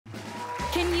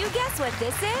guess what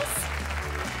this is?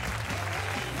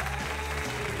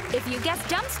 If you guessed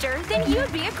dumpster, then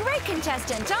you'd be a great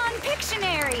contestant on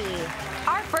Pictionary.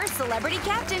 Our first celebrity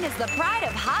captain is the pride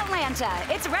of Hotlanta.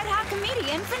 It's Red Hot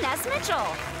comedian Finesse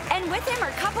Mitchell. And with him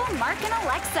are couple Mark and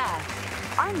Alexa.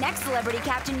 Our next celebrity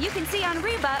captain you can see on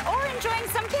Reba or enjoying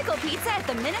some pickle pizza at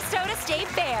the Minnesota State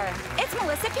Fair. It's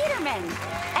Melissa Peterman.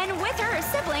 And with her are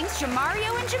siblings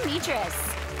Jamario and Demetris.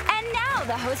 And now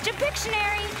the host of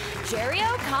Pictionary, Jerry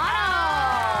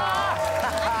O'Connell.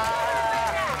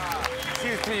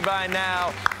 Excuse me by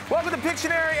now. Welcome to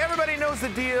Pictionary. Everybody knows the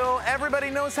deal. Everybody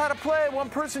knows how to play. One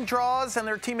person draws and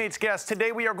their teammates guess.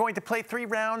 Today we are going to play 3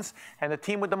 rounds, and the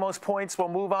team with the most points will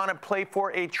move on and play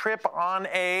for a trip on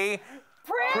a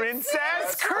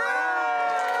Princess Cruise!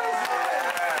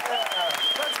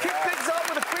 Let's kick things off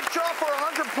with a quick draw for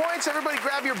 100 points. Everybody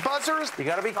grab your buzzers. You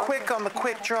gotta be quick on the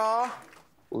quick draw.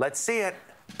 Let's see it.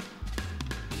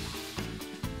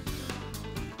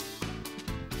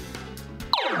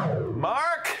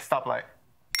 Mark! Stoplight.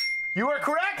 You are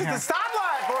correct. It's the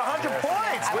stoplight for 100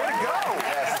 points. Way to go.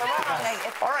 Yes.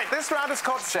 All right, this round is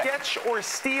called Sketch or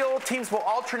Steal. Teams will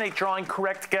alternate drawing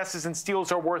correct guesses, and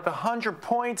steals are worth 100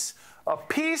 points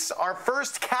apiece. Our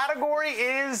first category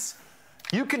is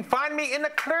You Can Find Me in the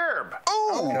Club.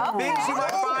 Ooh. Things you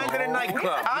might find in a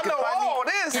nightclub. I know all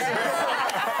this.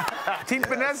 Team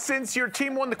Finesse, since your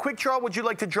team won the quick draw, would you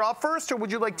like to draw first, or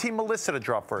would you like Team Melissa to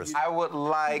draw first? I would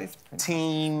like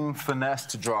Team Finesse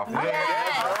to draw first.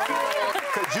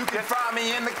 Because you can find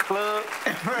me in the club,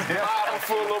 bottle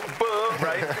full of bug.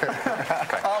 Right.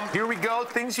 Here we go.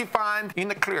 Things you find in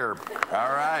the club. All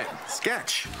right.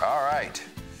 Sketch. All right.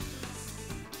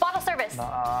 Bottle service.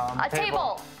 A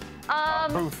table.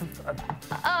 Booth.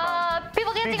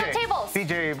 People dancing on tables.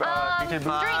 DJ booth. Drink.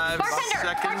 Bartender.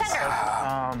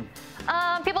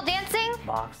 People dancing.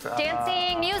 Box.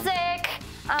 Dancing, music.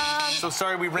 So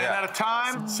sorry, we ran out of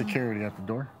time. Security at the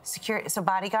door. Security, so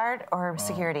bodyguard or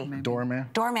security? Doorman.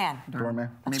 Doorman. Doorman.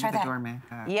 Let's try that. Doorman.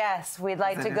 Yes, we'd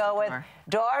like to go with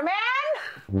doorman.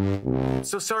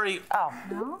 So sorry. Oh.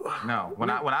 No, when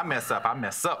I mess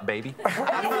up, baby.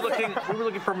 we were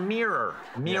looking for mirror.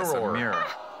 Yes, a mirror.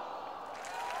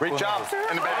 Great job.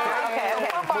 In the back.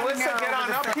 Okay. Melissa, get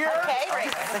on up here. Okay.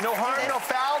 No harm, no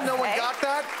foul. No one got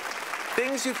that.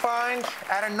 Things you find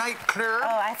at a nightclub.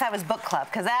 Oh, I thought it was book club,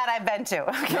 because that I've been to.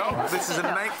 Okay. No, this is a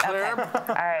nightclub.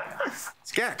 All right.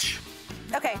 Sketch.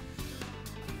 Okay.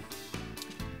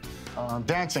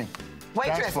 Dancing.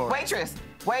 Waitress, waitress,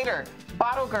 waiter,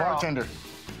 bottle girl. Bartender.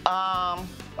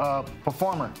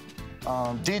 Performer.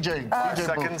 DJ. DJ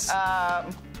Seconds.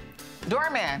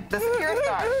 Doorman, the security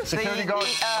guard. Security guard.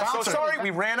 So sorry, we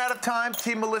ran out of time.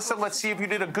 Team Melissa, let's see if you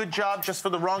did a good job just for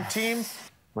the wrong team.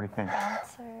 What do you think?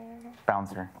 Bouncer.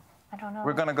 Bouncer. I don't know.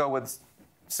 We're gonna go with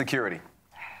security.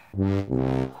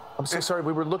 I'm so sorry,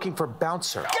 we were looking for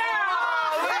bouncer.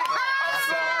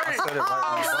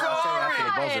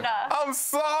 I'm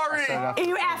sorry.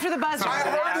 You after the buzzer. I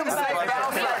heard him say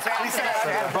bouncer.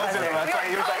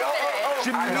 He was like, oh.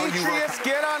 Demetrius,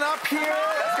 get on up here.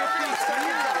 50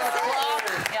 seconds.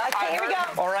 Okay, here we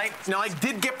go. All right. Now, I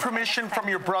did get permission from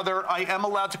your brother. I am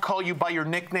allowed to call you by your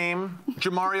nickname.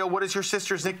 Jamario, what is your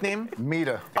sister's nickname?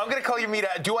 Mita. I'm going to call you Mita.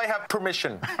 Do I have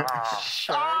permission?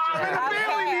 Sure.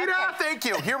 Really, Mita? Thank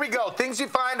you. Here we go. Things you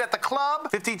find at the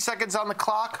club. 15 seconds on the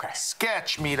clock.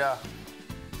 Sketch, Mita.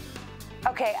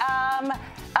 Okay,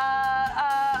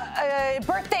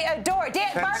 birthday,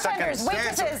 bartenders, seconds.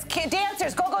 waitresses,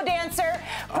 dancers, go-go dancer,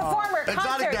 performer,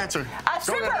 exotic concert, dancer,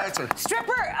 stripper, go-go dancer.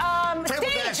 Stripper, Table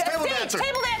stage, dance, table dancer.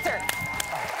 Table dancer.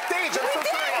 Stage, I'm so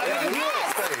sorry. I didn't hear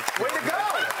it. Way to go.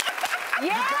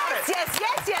 Yes.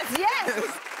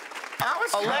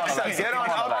 Alexa, get on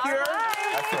up here.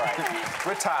 That's right.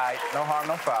 We're tied. No harm,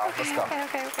 no foul. Let's go.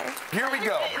 Okay. Here we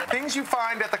go. Things you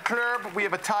find at the club. We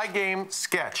have a tie game.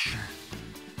 Sketch.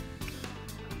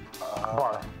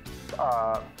 Bar.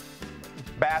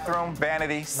 Bathroom,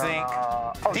 vanity, sink.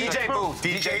 DJ booth.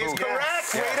 DJ is booth.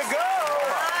 correct. Yes. Way to go.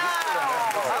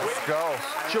 Wow. Let's go.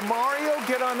 Jamario,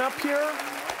 get on up here.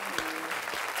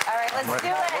 All right, let's do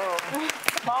it.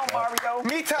 Come on, Mario.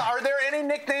 Mita, are there any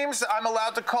nicknames I'm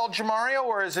allowed to call Jamario,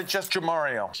 or is it just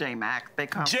Jamario? J-Mac, they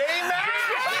come. J-Mac!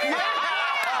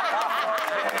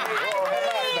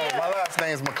 My last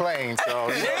name's McLean,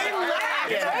 so.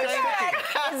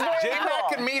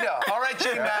 J-Mac and Mita. All right,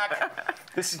 J-Mac.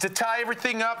 This is to tie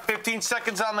everything up. 15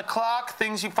 seconds on the clock.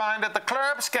 Things you find at the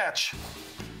club. Sketch.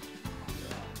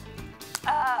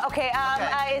 Okay,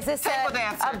 is this Table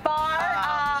dancer. a bar,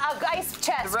 ice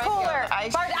chest, regular cooler,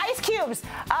 ice- ice cubes,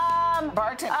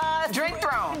 Bartender. Drink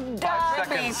throne.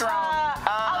 Drink throne.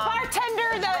 a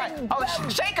bartender,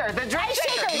 Shaker. The drink Ice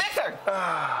shaker. shaker. Mixer.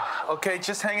 Okay,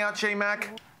 just hang out,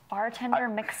 J-Mac. Bartender,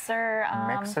 mixer.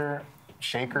 Mixer,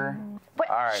 shaker. What?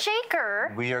 All right.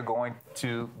 Shaker. We are going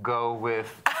to go with.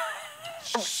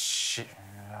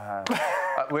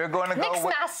 We're going to go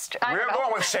with. Mixmaster. I We're don't know.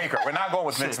 going with shaker. We're not going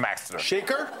with Mixmaster.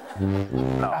 Shaker?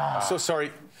 No. So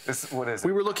sorry. What is it?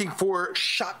 We were looking for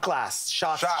shot glass.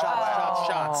 Shots. Shot glass.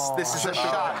 Shots. This is a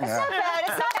shot. It's not bad,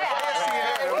 it's not bad.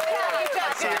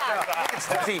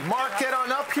 Easy. Mark, get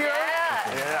on up here.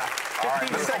 Yeah.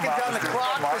 15 seconds on the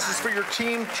clock. This is for your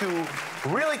team to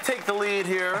really take the lead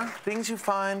here. Things you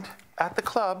find at the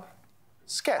club.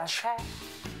 Sketch. Okay.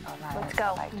 Let's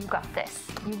go. You got this.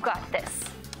 You got this.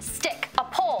 Stick. A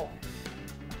pole.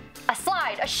 A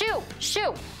slide. A shoe.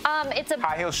 Shoe. It's a.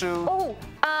 High heel shoe. Ooh.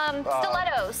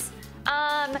 Stilettos.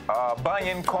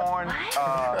 Bunion corn.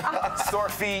 Sore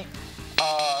feet.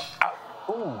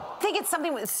 I think it's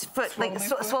something with foot, like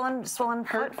swollen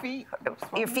Hurt foot. feet.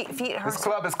 Your feet hurt. This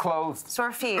club is closed.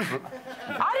 Sore feet. I don't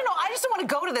know. I just don't want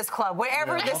to go to this club,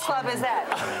 wherever this club is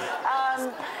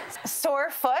at. Sore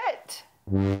foot.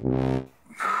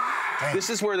 This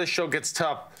is where the show gets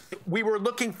tough. We were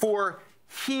looking for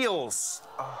heels.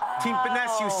 Team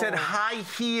Finesse, you said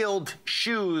high-heeled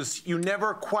shoes. You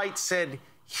never quite said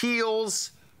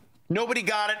heels. Nobody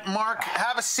got it. Mark,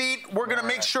 have a seat. We're going to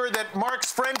make sure that Mark's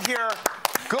friend here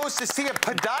goes to see a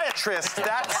podiatrist.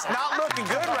 That's not looking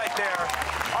good right there.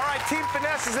 All right, Team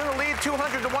Finesse is in the lead,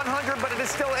 200 to 100, but it is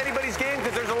still anybody's game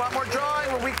because there's a lot more drawing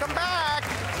when we come back.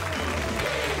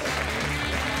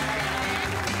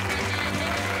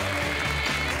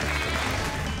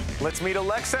 Let's meet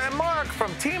Alexa and Mark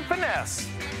from Team Finesse.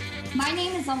 My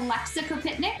name is Alexa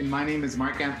Kopitnik. And my name is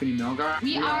Mark Anthony Milgar.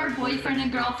 We are boyfriend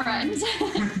and girlfriend.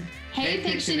 Hey,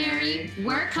 Pictionary,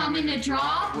 we're coming to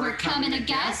draw, we're coming to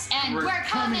guess, and we're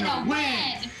coming to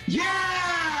win. Yeah!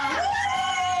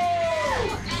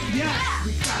 Woo! Yes!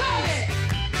 We got it.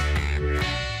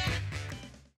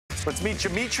 Let's meet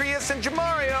Demetrius and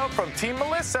Jamario from Team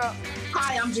Melissa.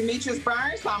 Hi, I'm Demetrius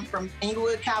Burns. I'm from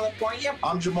Inglewood, California.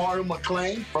 I'm Jamario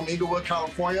McLean from Inglewood,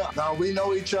 California. Now, we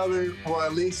know each other, well,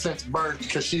 at least since birth,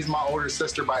 because she's my older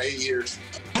sister by 8 years.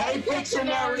 Hey,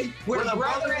 Pictionary, we're the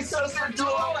brother and sister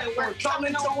duo, and we're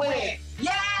coming to win.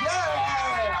 Yeah!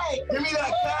 Give me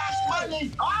that cash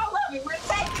money. All of it, we're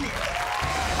taking it.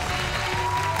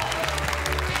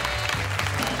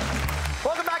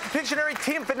 Welcome back to Pictionary.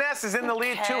 Team Finesse is in the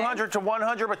lead, 200 to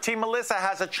 100, but Team Melissa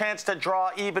has a chance to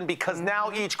draw even because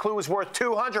now each clue is worth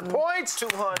 200 points.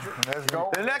 200. Let's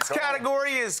go. The next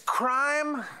category is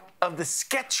crime of the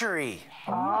sketchery.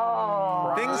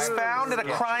 Oh. Things found at a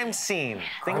crime scene.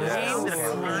 Things found at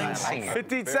a crime scene.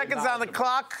 15 seconds on the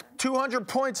clock, 200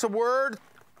 points a word.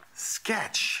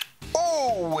 Sketch.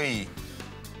 Oh, wait.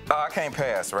 I can't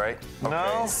pass, right? No.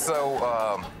 Okay,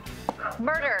 so,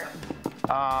 Murder.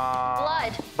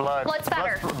 Blood. Blood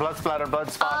spatter. Blood splatter, blood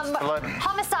spots, blood.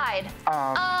 Homicide.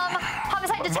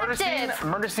 Homicide detective.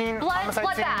 Murder scene, Blood, homicide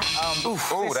bloodbath.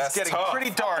 oh, that's getting tough. pretty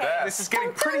dark. Okay. This is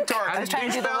getting pretty dark. was trying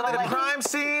to do the Found little at a like- crime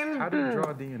scene. How do you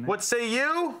draw DNA? What say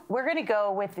you? We're going to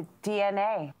go with the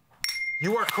DNA.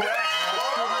 You are correct.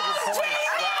 200 points.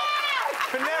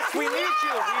 Finesse, we need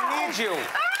you. We need you.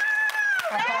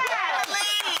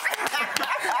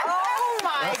 Oh,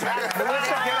 my God.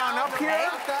 Melissa, get on up here.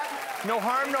 No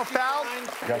harm, no foul.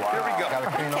 Here we go.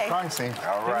 Gotta clean up crime scene.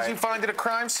 All Things right. you find at a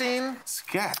crime scene.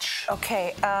 Sketch.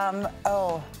 Okay,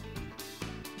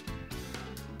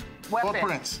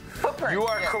 Footprints. Footprint. You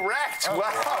are correct.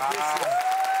 Wow.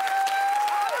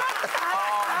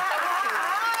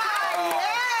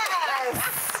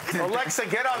 Yes! Alexa,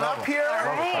 get on up here.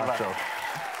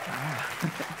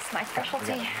 It's my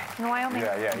specialty in Wyoming.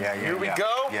 Yeah. Here we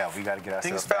go. Yeah, we got to get ourselves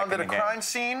Things found back at in a the game. crime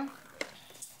scene.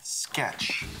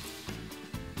 Sketch.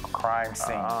 Crime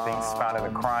scene. Things found at a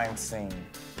crime scene.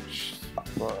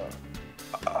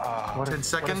 10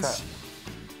 seconds.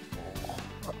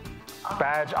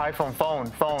 Badge, iPhone, phone.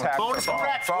 Phone is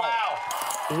correct. Phone. Wow.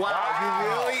 Wow, you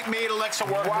really made Alexa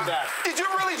work with that. Did you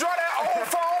really draw that old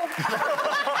phone?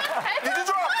 Did you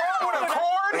draw a phone with a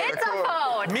cord? It's a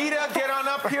phone. Mita, get on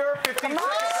up here. 15 seconds.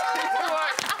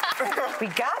 We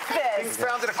got Things this.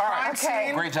 found at a crime Okay.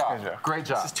 scene. Great job. Great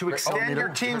job. This is to extend your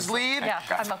team's lead. Yeah,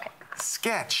 I'm okay.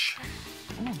 Sketch.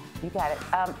 You got it.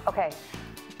 Okay.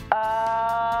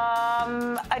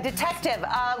 A detective,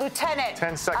 lieutenant.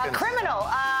 10 seconds. A criminal.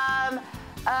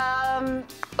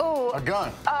 A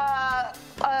gun.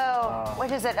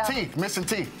 What is it? Teeth. Missing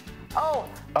teeth. Oh,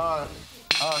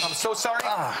 I'm so sorry.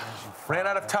 Ran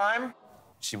out of time.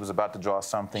 She was about to draw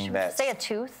something that. Say a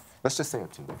tooth. Let's just say a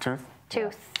tooth. Tooth?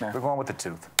 Tooth. We're going with the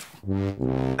tooth.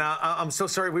 Now, I'm so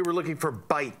sorry. We were looking for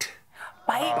bite.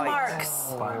 Bite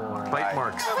marks. Bite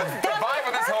marks. The vibe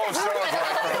of this whole show is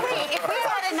like. Wait, if we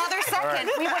had another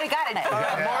second, we would have gotten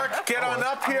it. Mark, get on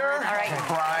up here. All right.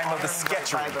 Crime of the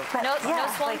sketchery. No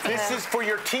swung. This is for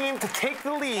your team to take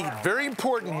the lead. Very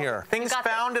important here. Things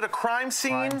found at a crime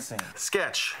scene.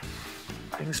 Sketch.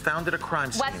 Things found at a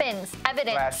crime scene. Weapons,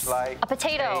 evidence, Flashlight, a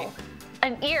potato,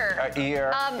 an ear,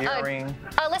 earring,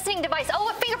 a listening device. Oh,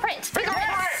 a fingerprint. Fingerprint.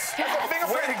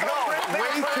 Way to go.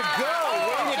 Way to go.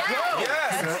 Way to go.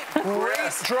 Yes.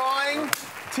 Great drawing.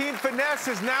 Team Finesse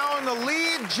is now in the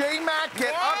lead. J-Mac,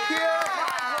 get up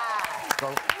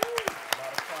here.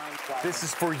 This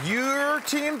is for your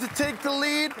team to take the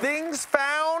lead. Things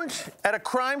found at a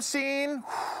crime scene.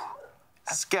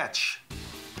 Sketch.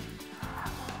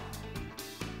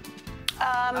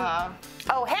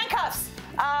 Handcuffs.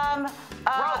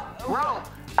 Rope.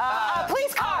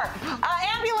 Police car.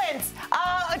 Ambulance.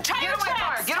 Tire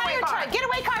tracks.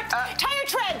 Getaway car. Tire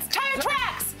treads. Tire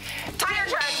tracks. Tire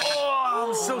tracks. Oh,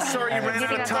 I'm so sorry you ran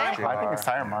out of time. I think it's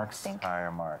tire marks.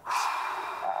 tire marks.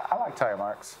 I like tire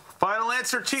marks. Final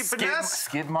answer, Team Finesse.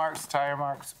 Skid marks, tire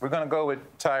marks. We're gonna go with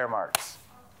tire marks.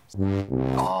 Skid It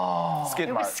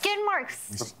was marks. skid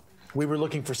marks. We were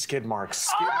looking for skid marks.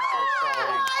 Oh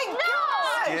my God!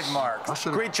 Skid marks.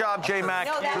 Great job, J-Mac.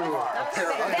 No, All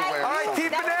right,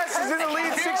 Team Finesse is in the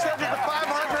lead, 600 to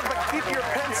 500, but keep your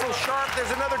pencil sharp.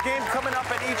 There's another game coming up,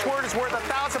 and each word is worth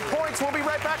 1,000 points. We'll be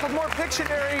right back with more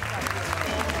Pictionary.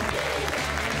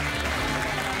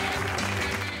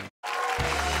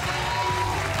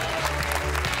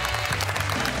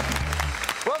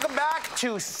 Welcome back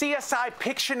to CSI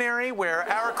Pictionary, where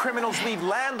our criminals leave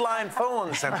landline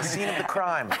phones at the scene of the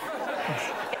crime.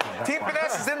 Team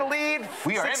Finesse is in the lead,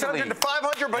 We are in the 600 to lead.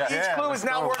 500, but each Yeah, clue is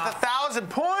now let's worth 1,000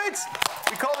 points.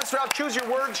 We call this round Choose Your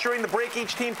Words. During the break,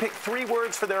 each team picked 3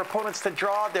 words for their opponents to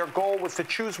draw. Their goal was to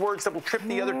choose words that will trip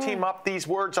the other team up. These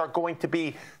words are going to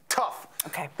be tough.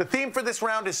 Okay. The theme for this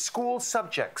round is school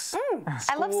subjects.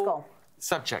 I love school.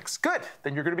 Subjects. Good.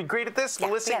 Then you're going to be great at this. Yeah,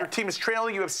 Melissa, we got your it. team is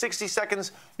trailing. You have 60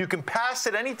 seconds. You can pass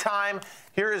at any time.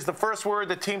 Here is the first word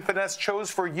that Team Finesse chose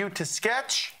for you to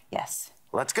sketch. Yes.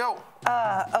 Let's go.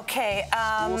 Okay.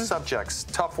 School subjects.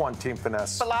 Tough one, Team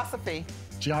Finesse. Philosophy,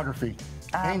 Geography,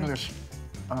 English,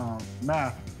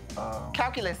 math,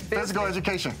 calculus, physical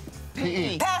education,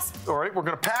 PE. Pass. All right, we're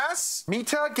going to pass.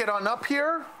 Mita, get on up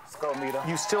here. Let's go, Mita.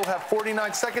 You still have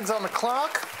 49 seconds on the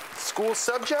clock. School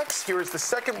subjects. Here is the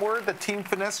second word that Team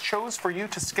Finesse chose for you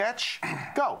to sketch.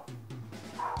 Go.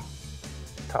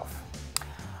 Tough.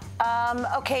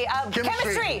 Okay.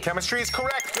 Chemistry. Chemistry is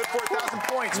correct. Good for 1,000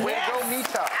 points. Way to go,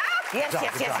 Mita. Yes.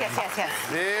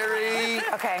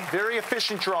 Very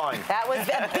efficient drawing. That was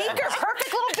a beaker.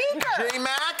 Perfect little beaker.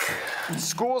 J-Mac,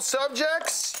 school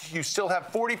subjects. You still have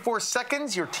 44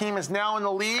 seconds. Your team is now in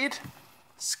the lead.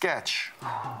 Sketch.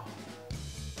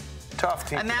 Tough,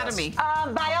 Team anatomy,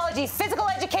 Biology. Physical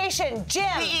education. Gym.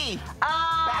 PE,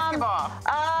 basketball,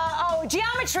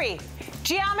 geometry.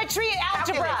 Geometry.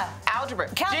 Algebra.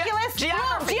 Calculus.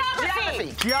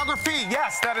 Geography. Geography,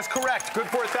 yes, that is correct. Good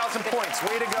for 1,000 points.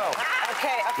 Way to go.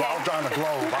 Okay. I'm trying to glow.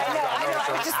 I know.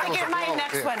 I'm just thinking my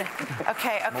next one.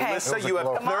 Okay. Melissa, you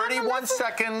have 31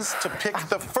 seconds to pick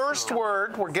the first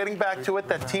word. We're getting back to it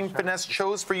that Team Finesse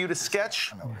chose for you to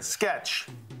sketch. Sketch.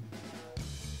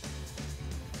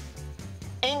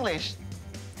 English,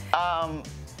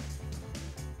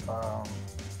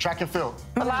 Track and field,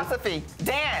 philosophy,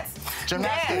 dance,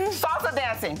 Gymnastics. salsa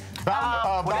dancing,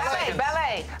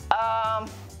 ballet,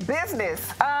 business,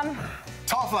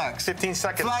 tall flags, 15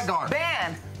 seconds. flag guard,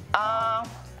 band,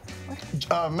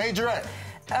 majorette,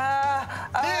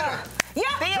 Theater.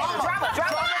 Drama.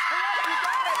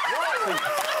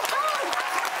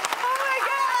 Oh my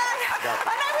God!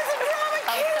 And I was a drama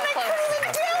kid and I couldn't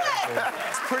even do it.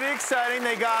 It's pretty exciting.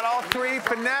 They got all 3.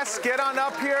 Finesse, get on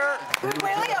up here.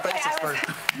 Really? Okay.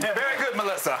 Very good,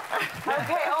 Melissa.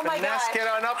 Okay. Oh my Finesse, God. get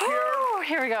on up here. Oh,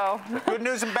 here we go. Good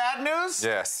news and bad news.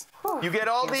 Yes. You get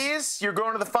all these, you're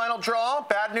going to the final draw.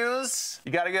 Bad news,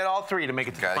 you got to get all 3 to make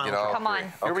it to the final draw. Come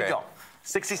on. Here we go.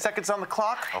 60 seconds on the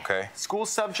clock. Okay. School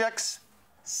subjects,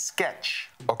 sketch.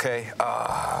 Okay.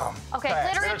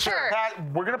 Okay, literature.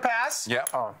 We're going to pass. Yeah.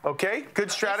 Okay,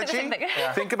 good strategy. same thing.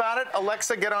 Yeah. Think about it.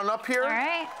 Alexa, get on up here. All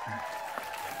right.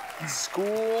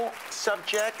 School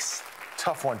subjects.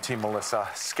 Tough one, Team Melissa.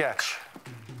 Sketch.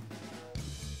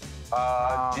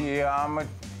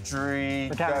 Geometry.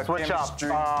 Mechanics, wood shop,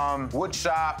 chemistry, wood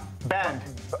shop. band,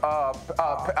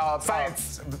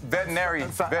 Science. Veterinary.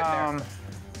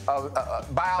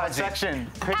 Biology. Section.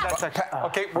 Pick that section.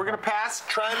 Okay, we're gonna pass.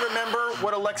 Try and remember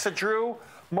what Alexa drew.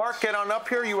 Mark, get on up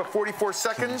here. You have 44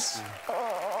 seconds.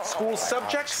 School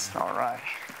subjects. All right.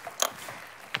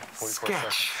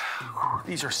 Sketch.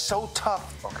 These are so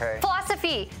tough. Okay.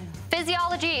 Philosophy,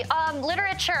 physiology,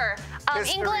 literature,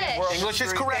 English. English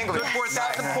is correct. Good for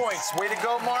 1,000 points. Way to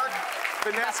go, Mark.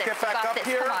 Finesse, Got this, get back got up this,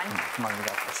 here. come on. Come on, we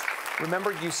got this.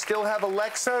 Remember, you still have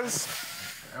Alexas.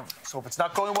 So if it's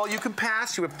not going well, you can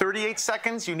pass. You have 38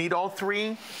 seconds. You need all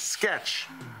three. Sketch.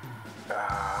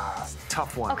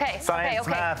 Tough one. Okay, Science,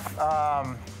 okay. math,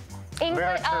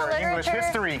 Literature, English,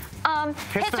 history.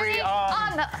 History,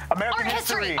 American art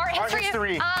history. art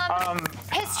history,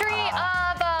 history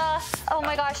of, oh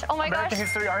my gosh, American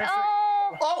history, art history.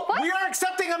 Oh, we are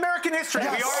accepting American history.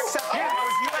 Yes. We are accepting it. It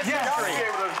was U.S. history.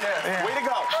 Way to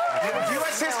go. It was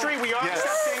U.S. history. We are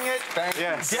accepting it.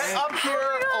 Yes. Get up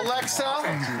here, Alexa.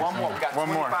 One more. We got One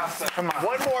more. 25 seconds. Come on.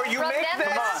 One more. You make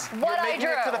Remember this. what You're I making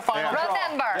it drew. to the final draw.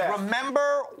 Remember.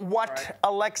 Remember what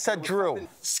Alexa drew.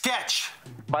 Sketch.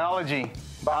 Biology.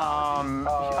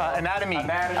 Anatomy.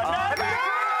 Anatomy.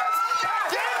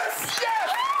 Yes!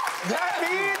 That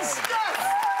means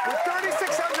with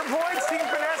 3,600 points, Team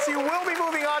Finesse, you will be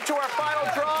moving on to our final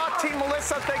draw. Team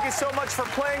Melissa, thank you so much for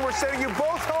playing. We're sending you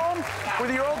both home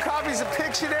with your own copies of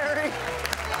Pictionary.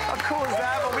 How cool is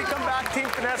that? When we come back, Team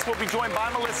Finesse will be joined by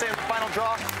Melissa in the final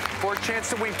draw for a chance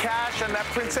to win cash on that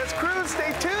Princess Cruise.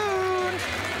 Stay tuned.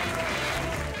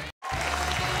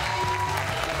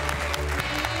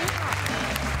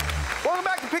 Welcome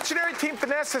back to Pictionary. Team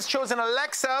Finesse has chosen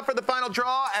Alexa for the final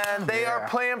draw, and they are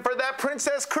playing for that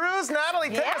Princess Cruise. Natalie,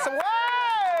 take us away!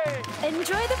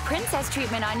 Enjoy the princess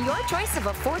treatment on your choice of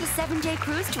a 4 to 7 day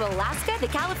cruise to Alaska, the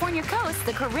California coast,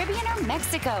 the Caribbean, or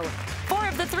Mexico. 4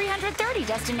 of the 330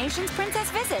 destinations Princess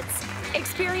visits.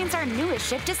 Experience our newest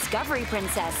ship, Discovery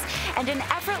Princess, and an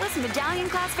effortless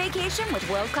medallion-class vacation with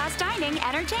world-class dining,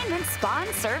 entertainment, spa,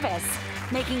 and service.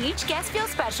 Making each guest feel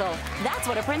special. That's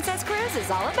what a Princess Cruise is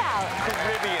all about.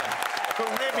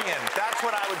 Caribbean. That's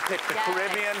what I would pick, the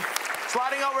Caribbean.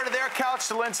 Sliding over to their couch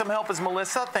to lend some help is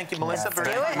Melissa. Thank you, Melissa. Let's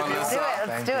do it.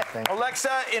 Let's do it.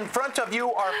 Alexa, in front of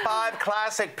you are 5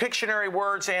 classic Pictionary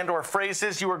words and/or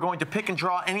phrases. You are going to pick and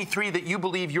draw any 3 that you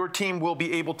believe your team will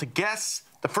be able to guess.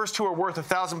 The first 2 are worth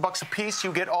 $1,000 apiece.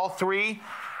 You get all 3.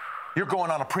 You're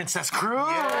going on a Princess Cruise.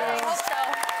 I hope so.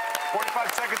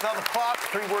 45 seconds on the clock.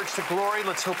 3 words to glory.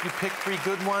 Let's hope you pick 3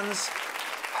 good ones.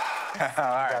 All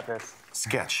right. Got this.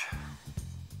 Sketch.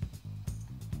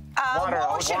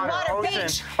 Ocean,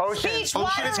 beach. Ocean. Beach, Ocean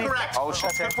water. is correct. Ocean.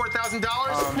 Good for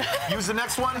 $1,000. Use the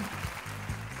next one.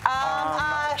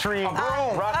 Tree.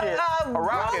 Rocket. A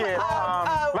rocket.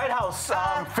 Lighthouse.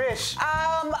 Fish.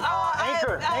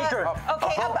 Anchor.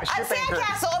 Okay, a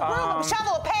sandcastle, a broom, a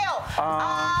shovel, a pail.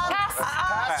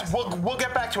 Pass. We'll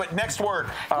get back to it. Next word.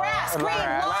 Grass, green,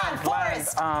 lawn,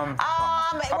 forest.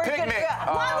 We're picnic.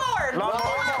 Lawnmower.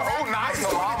 Oh, nice.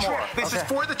 Lawnmower. This is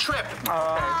for the trip.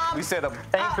 We said a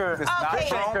Anchor. Okay.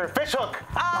 Anchor. Fish hook.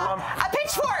 A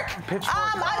pitchfork. A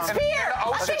spear. A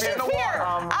fishing spear.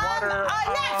 Water. A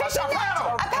net, fishing net.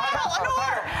 A paddle. An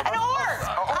oar. An oar.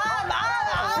 Oh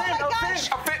my gosh.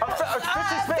 Oh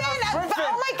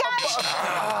my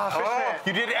gosh.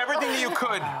 You did everything that you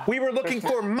could. We were looking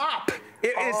for mop.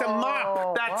 It is a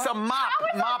mop. That's a mop.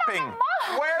 Mopping.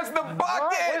 Where's the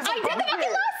bucket? I did the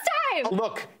bucket last time.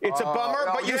 Look, it's a bummer,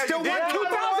 but you still won $2,000.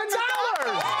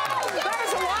 That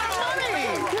is a lot of money.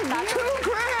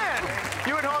 $2,000.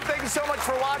 You at home, thank you so much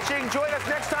for watching. Join us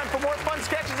next time for more fun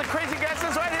sketches and crazy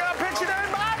guesses right here on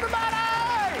Pictionary. Bye,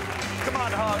 everybody. Come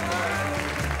on, hug.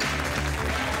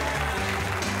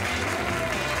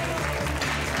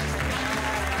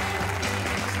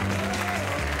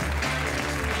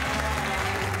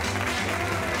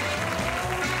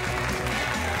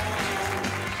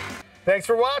 Thanks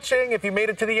for watching. If you made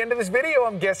it to the end of this video,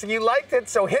 I'm guessing you liked it.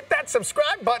 So hit that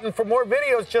subscribe button for more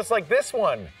videos just like this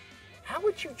one. How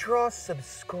would you draw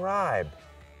subscribe?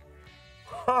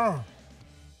 Huh.